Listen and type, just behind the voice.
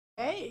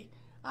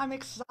I'm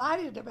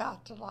excited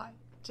about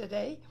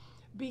today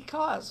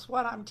because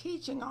what I'm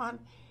teaching on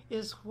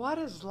is what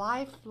is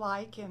life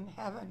like in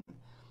heaven.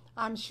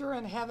 I'm sure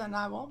in heaven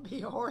I won't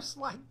be a horse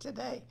like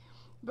today,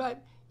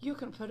 but you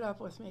can put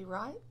up with me,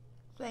 right?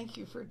 Thank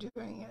you for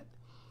doing it.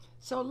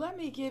 So let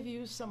me give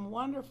you some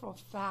wonderful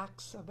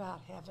facts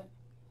about heaven.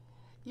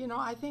 You know,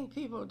 I think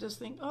people just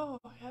think, oh,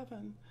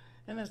 heaven,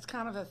 and it's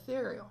kind of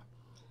ethereal.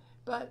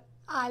 But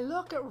I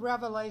look at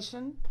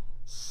Revelation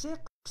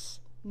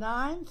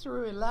 6:9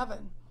 through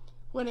 11.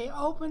 When he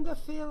opened the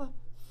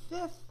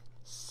fifth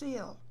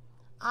seal,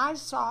 I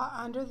saw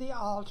under the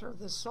altar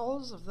the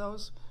souls of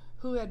those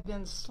who had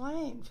been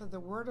slain for the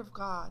word of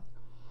God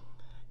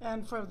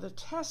and for the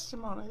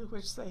testimony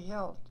which they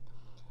held.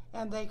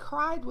 And they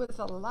cried with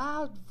a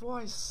loud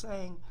voice,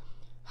 saying,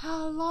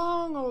 How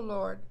long, O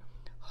Lord,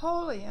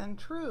 holy and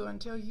true,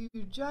 until you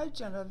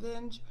judge and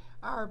avenge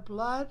our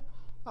blood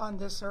on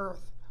this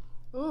earth?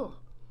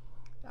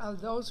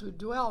 Of those who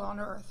dwell on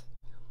earth.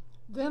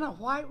 Then a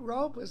white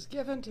robe was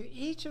given to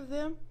each of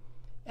them,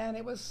 and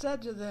it was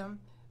said to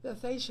them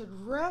that they should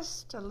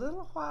rest a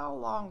little while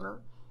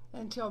longer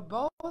until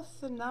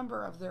both the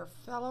number of their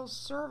fellow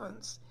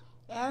servants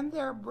and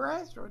their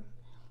brethren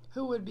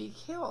who would be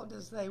killed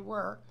as they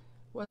were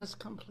was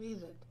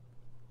completed.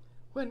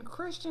 When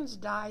Christians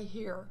die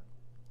here,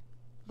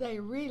 they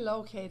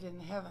relocate in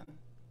heaven.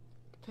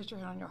 Picture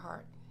it on your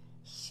heart.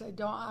 Say,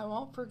 I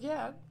won't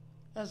forget,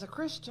 as a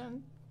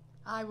Christian,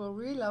 I will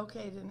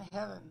relocate in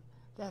heaven.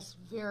 That's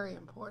very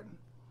important.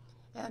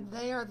 And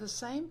they are the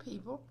same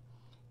people.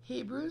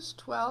 Hebrews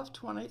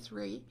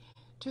 12:23,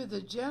 to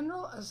the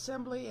general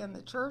assembly in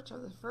the church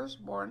of the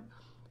firstborn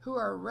who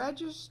are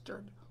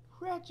registered,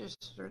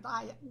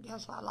 I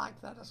guess I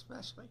like that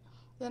especially,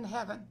 in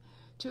heaven,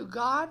 to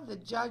God the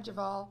judge of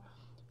all,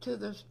 to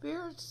the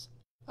spirits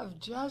of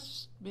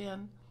just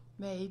men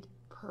made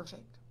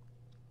perfect.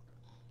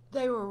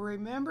 They were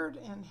remembered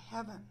in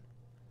heaven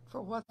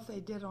for what they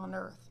did on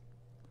earth.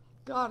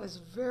 God is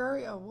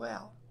very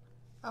aware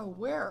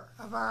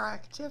of our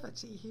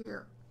activity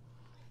here.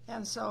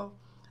 And so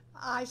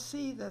I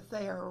see that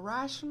they are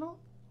rational,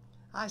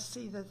 I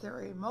see that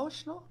they're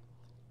emotional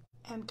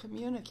and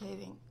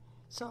communicating.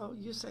 So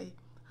you say,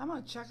 I'm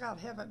going to check out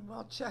heaven.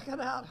 Well, check it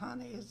out,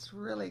 honey. It's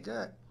really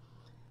good.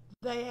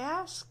 They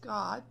ask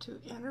God to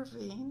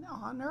intervene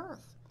on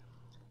earth.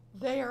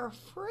 They are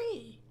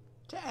free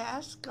to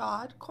ask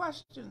God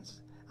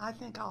questions. I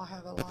think I'll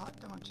have a lot,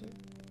 don't you?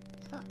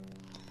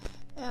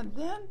 And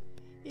then,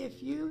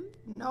 if you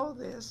know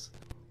this,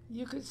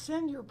 you could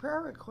send your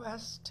prayer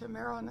requests to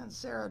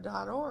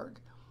MarilynandSarah.org,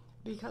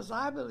 because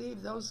I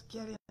believe those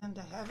get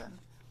into heaven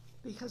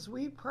because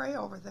we pray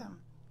over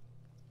them.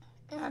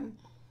 And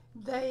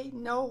they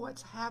know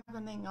what's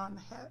happening on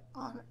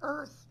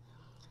earth.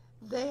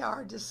 They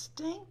are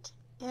distinct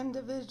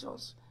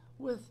individuals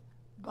with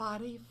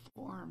body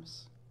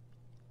forms.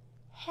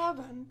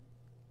 Heaven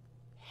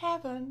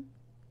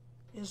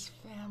is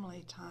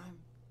family time.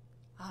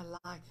 I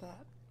like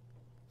that.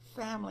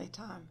 Family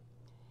time.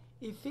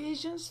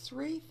 Ephesians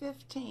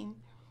 3:15,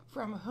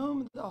 from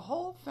whom the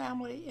whole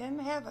family in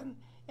heaven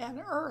and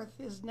earth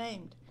is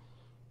named.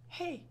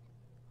 Hey,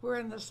 we're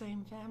in the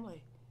same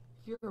family.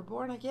 If you're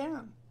born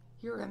again,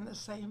 you're in the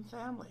same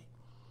family.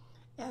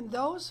 And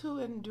those who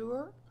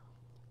endure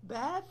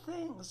bad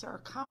things are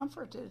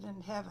comforted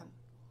in heaven.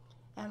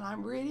 And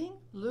I'm reading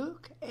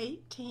Luke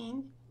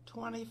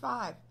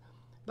 18:25.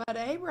 But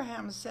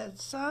Abraham said,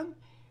 Son,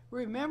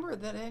 remember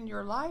that in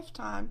your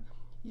lifetime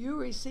you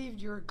received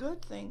your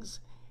good things,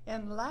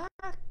 and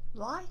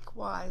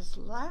likewise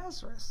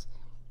Lazarus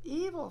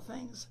evil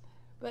things.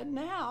 But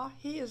now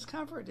he is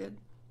comforted,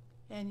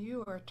 and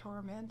you are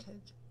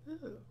tormented.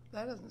 Ooh,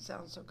 that doesn't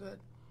sound so good.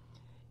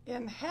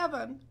 In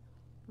heaven,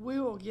 we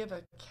will give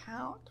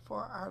account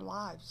for our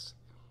lives.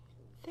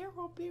 There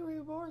will be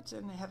rewards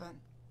in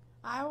heaven.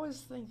 I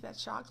always think that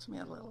shocks me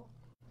a little.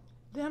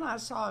 Then I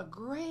saw a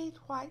great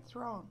white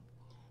throne,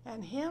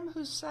 and him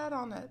who sat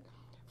on it,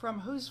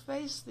 from whose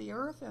face the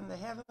earth and the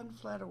heaven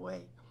fled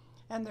away,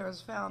 and there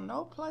was found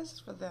no place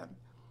for them.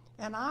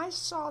 And I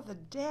saw the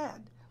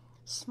dead,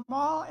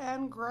 small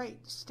and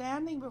great,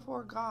 standing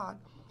before God,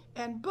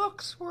 and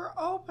books were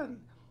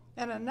open,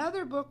 and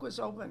another book was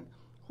open,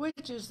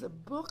 which is the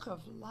book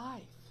of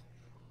life.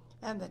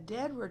 And the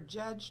dead were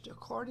judged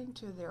according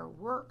to their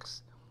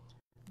works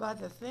by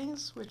the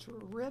things which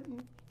were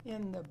written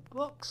in the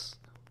books,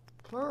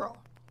 plural.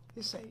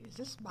 You say, is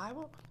this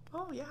Bible?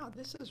 Oh yeah,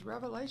 this is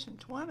Revelation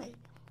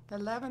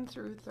 20:11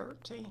 through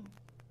 13.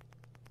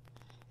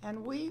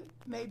 And we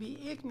may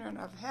be ignorant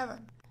of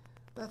heaven,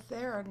 but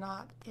they are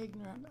not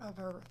ignorant of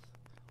earth.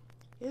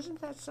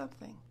 Isn't that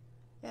something?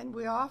 And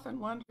we often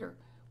wonder,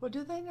 well,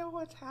 do they know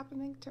what's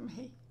happening to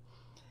me?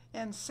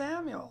 And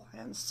Samuel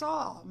and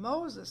Saul,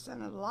 Moses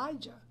and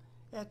Elijah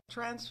at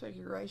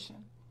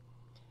Transfiguration,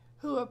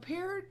 who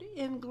appeared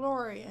in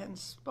glory and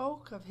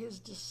spoke of his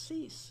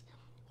decease,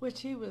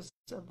 which he was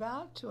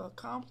about to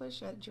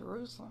accomplish at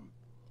Jerusalem.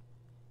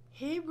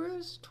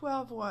 Hebrews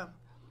 12:1.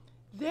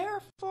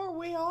 Therefore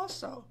we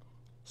also,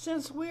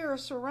 Since we are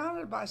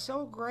surrounded by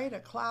so great a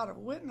cloud of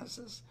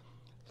witnesses,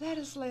 let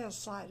us lay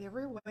aside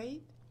every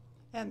weight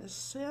and the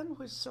sin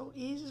which so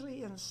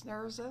easily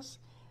ensnares us,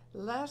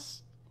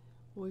 lest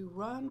we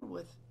run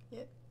with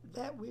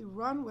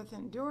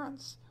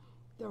endurance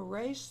the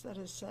race that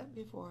is set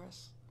before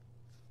us.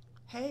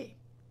 Hey,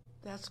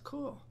 that's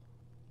cool.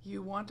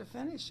 You want to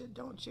finish it,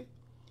 don't you?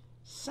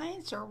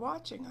 Saints are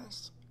watching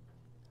us.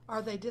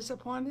 Are they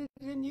disappointed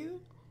in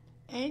you?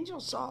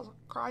 Angels saw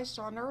Christ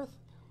on earth.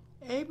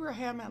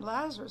 Abraham and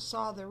Lazarus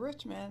saw the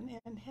rich man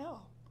in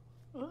hell.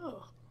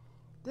 Ugh,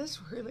 this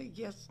really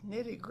gets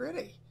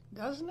nitty-gritty,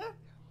 doesn't it?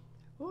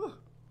 Ooh.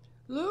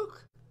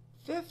 Luke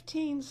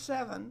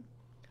 15:7,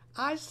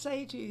 I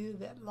say to you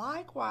that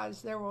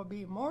likewise there will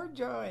be more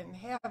joy in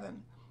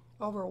heaven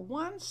over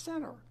one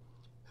sinner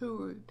who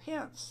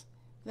repents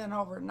than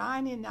over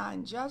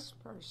 99 just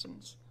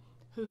persons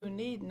who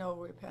need no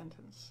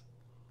repentance.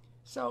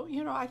 So,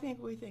 I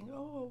think we think,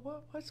 oh,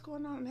 what's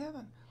going on in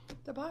heaven?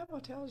 The Bible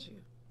tells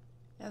you.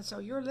 And so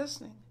you're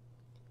listening.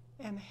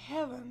 And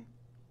heaven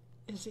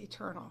is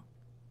eternal.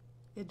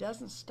 It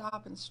doesn't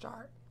stop and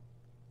start.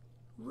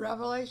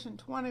 Revelation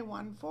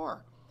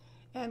 21:4.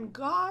 And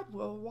God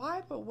will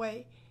wipe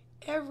away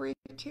every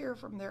tear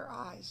from their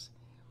eyes.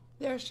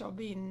 There shall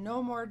be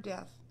no more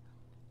death,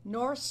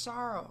 nor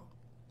sorrow,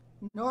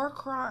 nor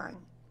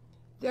crying.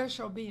 There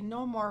shall be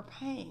no more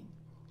pain,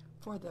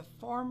 for the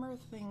former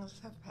things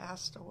have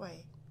passed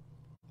away.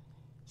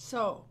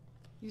 So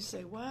you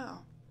say,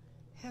 wow,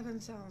 heaven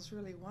sounds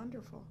really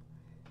wonderful.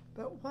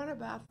 But what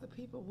about the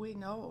people we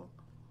know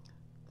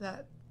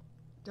that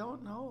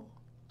don't know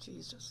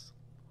Jesus?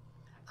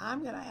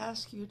 I'm going to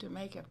ask you to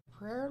make a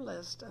prayer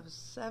list of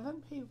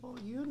 7 people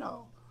you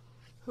know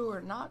who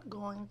are not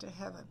going to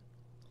heaven.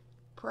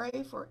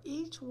 Pray for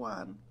each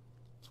one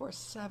for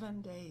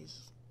 7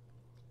 days.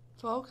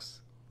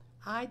 Folks,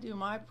 I do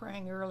my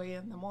praying early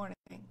in the morning.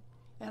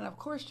 And of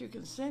course, you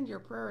can send your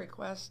prayer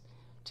request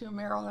to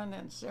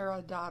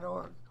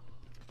marylandandsarah.org.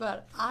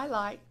 But I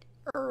like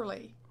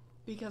early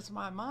because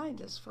my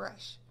mind is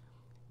fresh.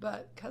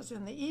 But because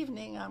in the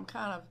evening, I'm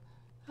kind of,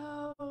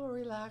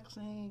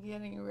 relaxing,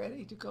 getting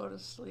ready to go to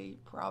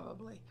sleep,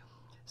 probably.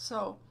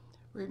 So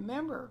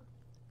remember,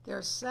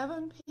 there's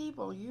 7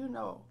 people you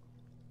know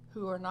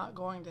who are not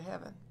going to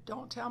heaven.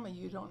 Don't tell me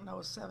you don't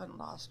know 7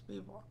 lost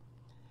people.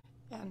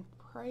 And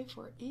pray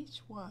for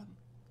each one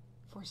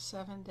for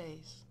 7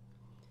 days.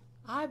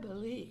 I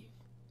believe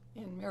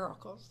in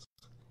miracles,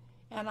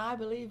 and I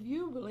believe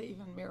you believe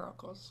in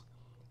miracles,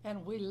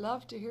 and we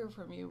love to hear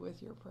from you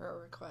with your prayer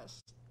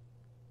requests.